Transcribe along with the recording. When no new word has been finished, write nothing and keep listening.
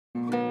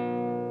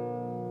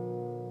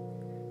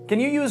Can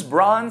you use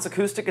bronze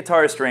acoustic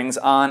guitar strings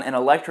on an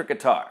electric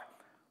guitar?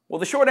 Well,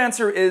 the short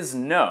answer is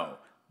no.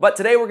 But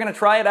today we're going to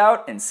try it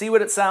out and see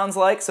what it sounds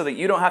like so that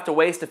you don't have to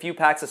waste a few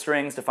packs of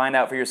strings to find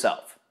out for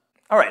yourself.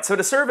 Alright, so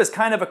to serve as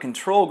kind of a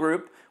control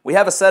group, we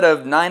have a set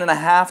of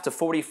 9.5 to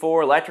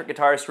 44 electric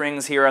guitar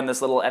strings here on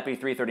this little Epi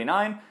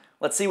 339.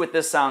 Let's see what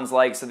this sounds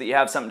like so that you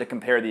have something to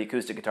compare the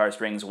acoustic guitar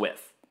strings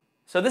with.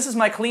 So this is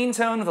my clean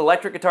tone with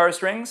electric guitar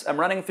strings. I'm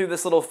running through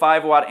this little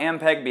 5-watt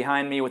Ampeg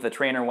behind me with a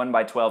Trainer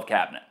 1x12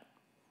 cabinet.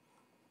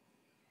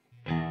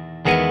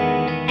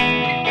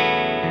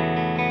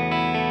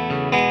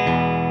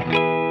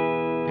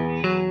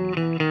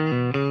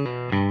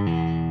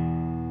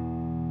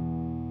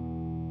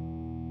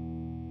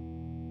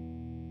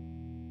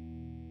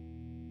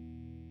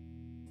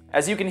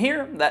 As you can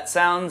hear, that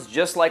sounds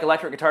just like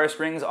electric guitar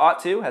strings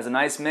ought to, has a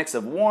nice mix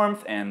of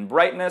warmth and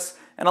brightness,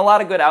 and a lot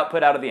of good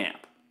output out of the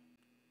amp.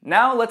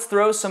 Now let's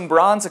throw some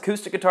bronze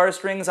acoustic guitar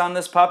strings on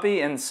this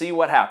puppy and see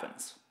what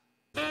happens.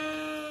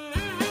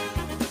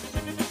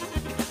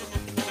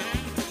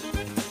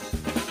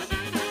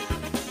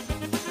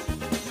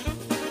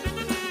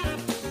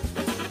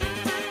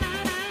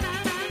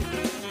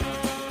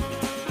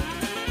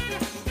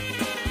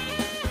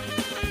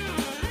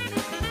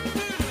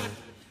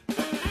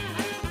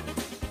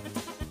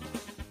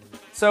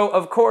 So,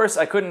 of course,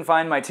 I couldn't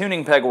find my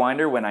tuning peg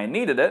winder when I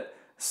needed it,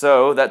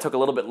 so that took a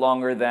little bit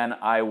longer than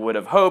I would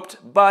have hoped,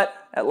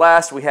 but at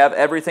last we have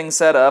everything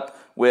set up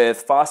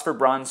with phosphor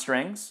bronze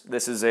strings.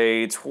 This is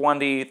a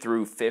 20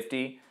 through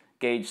 50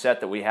 gauge set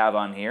that we have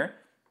on here.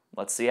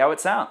 Let's see how it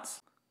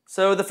sounds.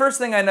 So the first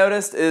thing I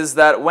noticed is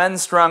that when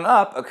strung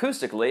up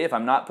acoustically, if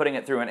I'm not putting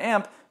it through an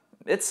amp,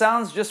 it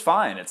sounds just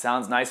fine. It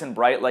sounds nice and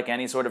bright like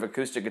any sort of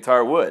acoustic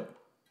guitar would.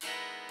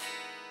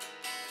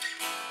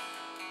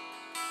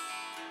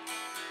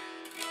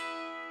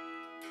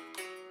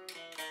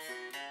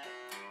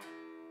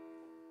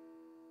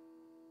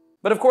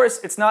 But of course,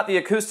 it's not the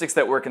acoustics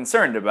that we're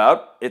concerned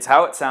about, it's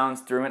how it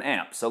sounds through an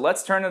amp. So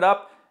let's turn it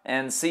up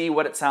and see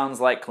what it sounds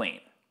like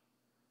clean.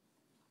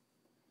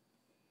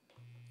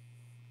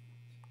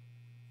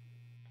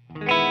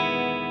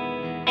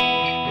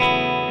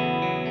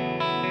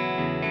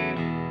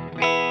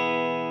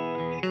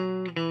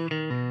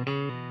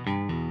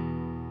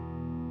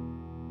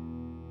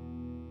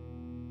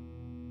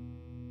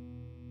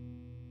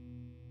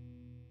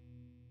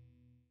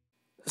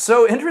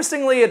 So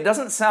interestingly, it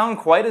doesn't sound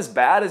quite as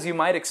bad as you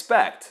might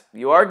expect.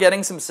 You are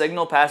getting some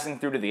signal passing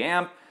through to the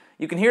amp.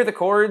 You can hear the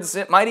chords.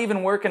 It might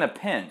even work in a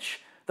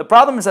pinch. The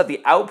problem is that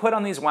the output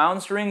on these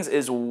wound strings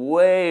is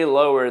way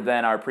lower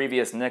than our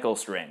previous nickel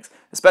strings,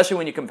 especially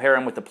when you compare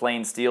them with the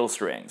plain steel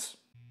strings.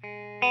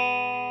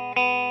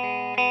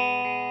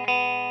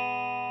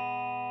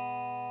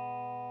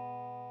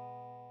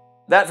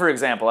 That, for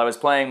example, I was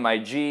playing my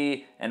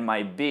G and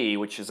my B,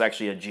 which is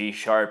actually a G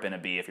sharp and a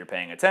B if you're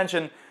paying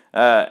attention,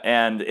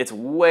 and it's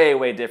way,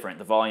 way different,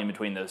 the volume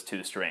between those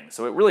two strings.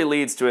 So it really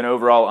leads to an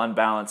overall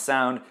unbalanced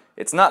sound.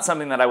 It's not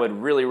something that I would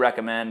really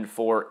recommend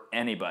for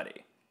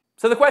anybody.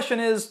 So the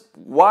question is,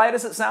 why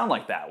does it sound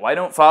like that? Why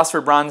don't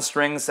phosphor bronze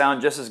strings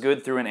sound just as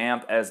good through an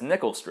amp as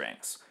nickel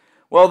strings?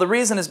 Well, the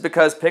reason is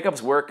because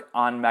pickups work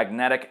on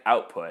magnetic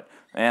output,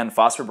 and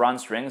phosphor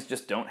bronze strings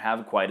just don't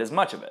have quite as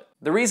much of it.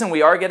 The reason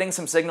we are getting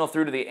some signal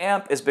through to the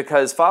amp is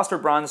because phosphor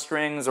bronze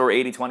strings, or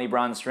 80-20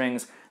 bronze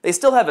strings, they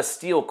still have a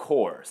steel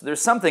core. So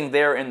there's something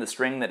there in the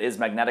string that is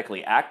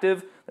magnetically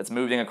active, that's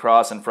moving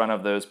across in front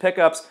of those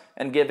pickups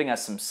and giving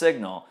us some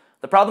signal.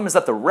 The problem is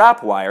that the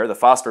wrap wire, the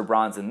phosphor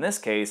bronze in this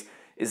case,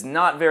 is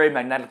not very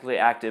magnetically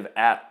active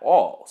at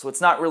all. So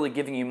it's not really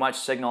giving you much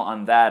signal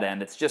on that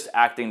end. It's just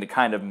acting to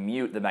kind of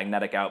mute the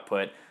magnetic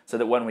output so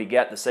that when we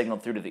get the signal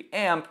through to the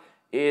amp,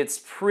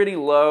 it's pretty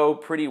low,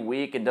 pretty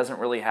weak, and doesn't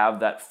really have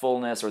that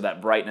fullness or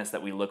that brightness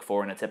that we look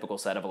for in a typical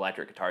set of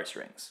electric guitar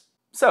strings.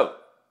 So,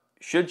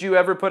 should you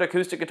ever put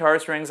acoustic guitar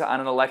strings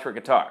on an electric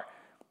guitar?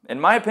 In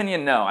my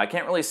opinion, no. I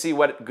can't really see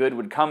what good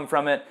would come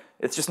from it.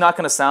 It's just not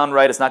going to sound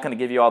right. It's not going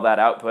to give you all that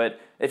output.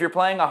 If you're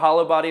playing a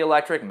hollow body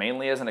electric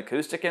mainly as an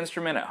acoustic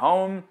instrument at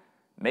home,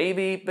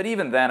 maybe, but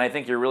even then I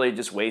think you're really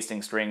just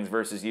wasting strings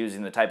versus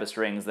using the type of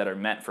strings that are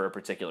meant for a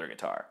particular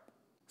guitar.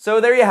 So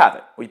there you have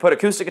it. We put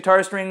acoustic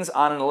guitar strings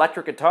on an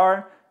electric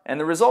guitar, and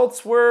the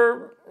results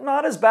were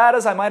not as bad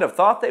as I might have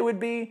thought they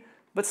would be,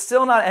 but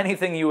still not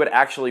anything you would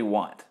actually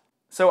want.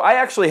 So I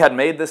actually had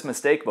made this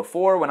mistake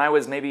before. When I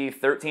was maybe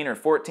 13 or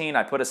 14,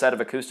 I put a set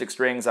of acoustic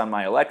strings on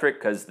my electric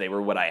because they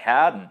were what I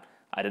had, and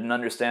I didn't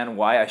understand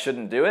why I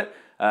shouldn't do it.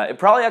 It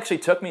probably actually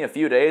took me a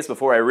few days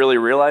before I really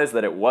realized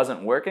that it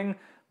wasn't working,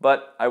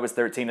 but I was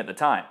 13 at the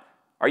time.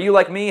 Are you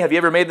like me? Have you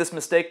ever made this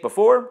mistake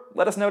before?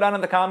 Let us know down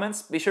in the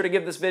comments. Be sure to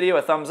give this video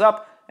a thumbs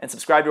up and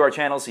subscribe to our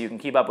channel so you can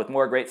keep up with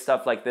more great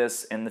stuff like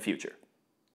this in the future.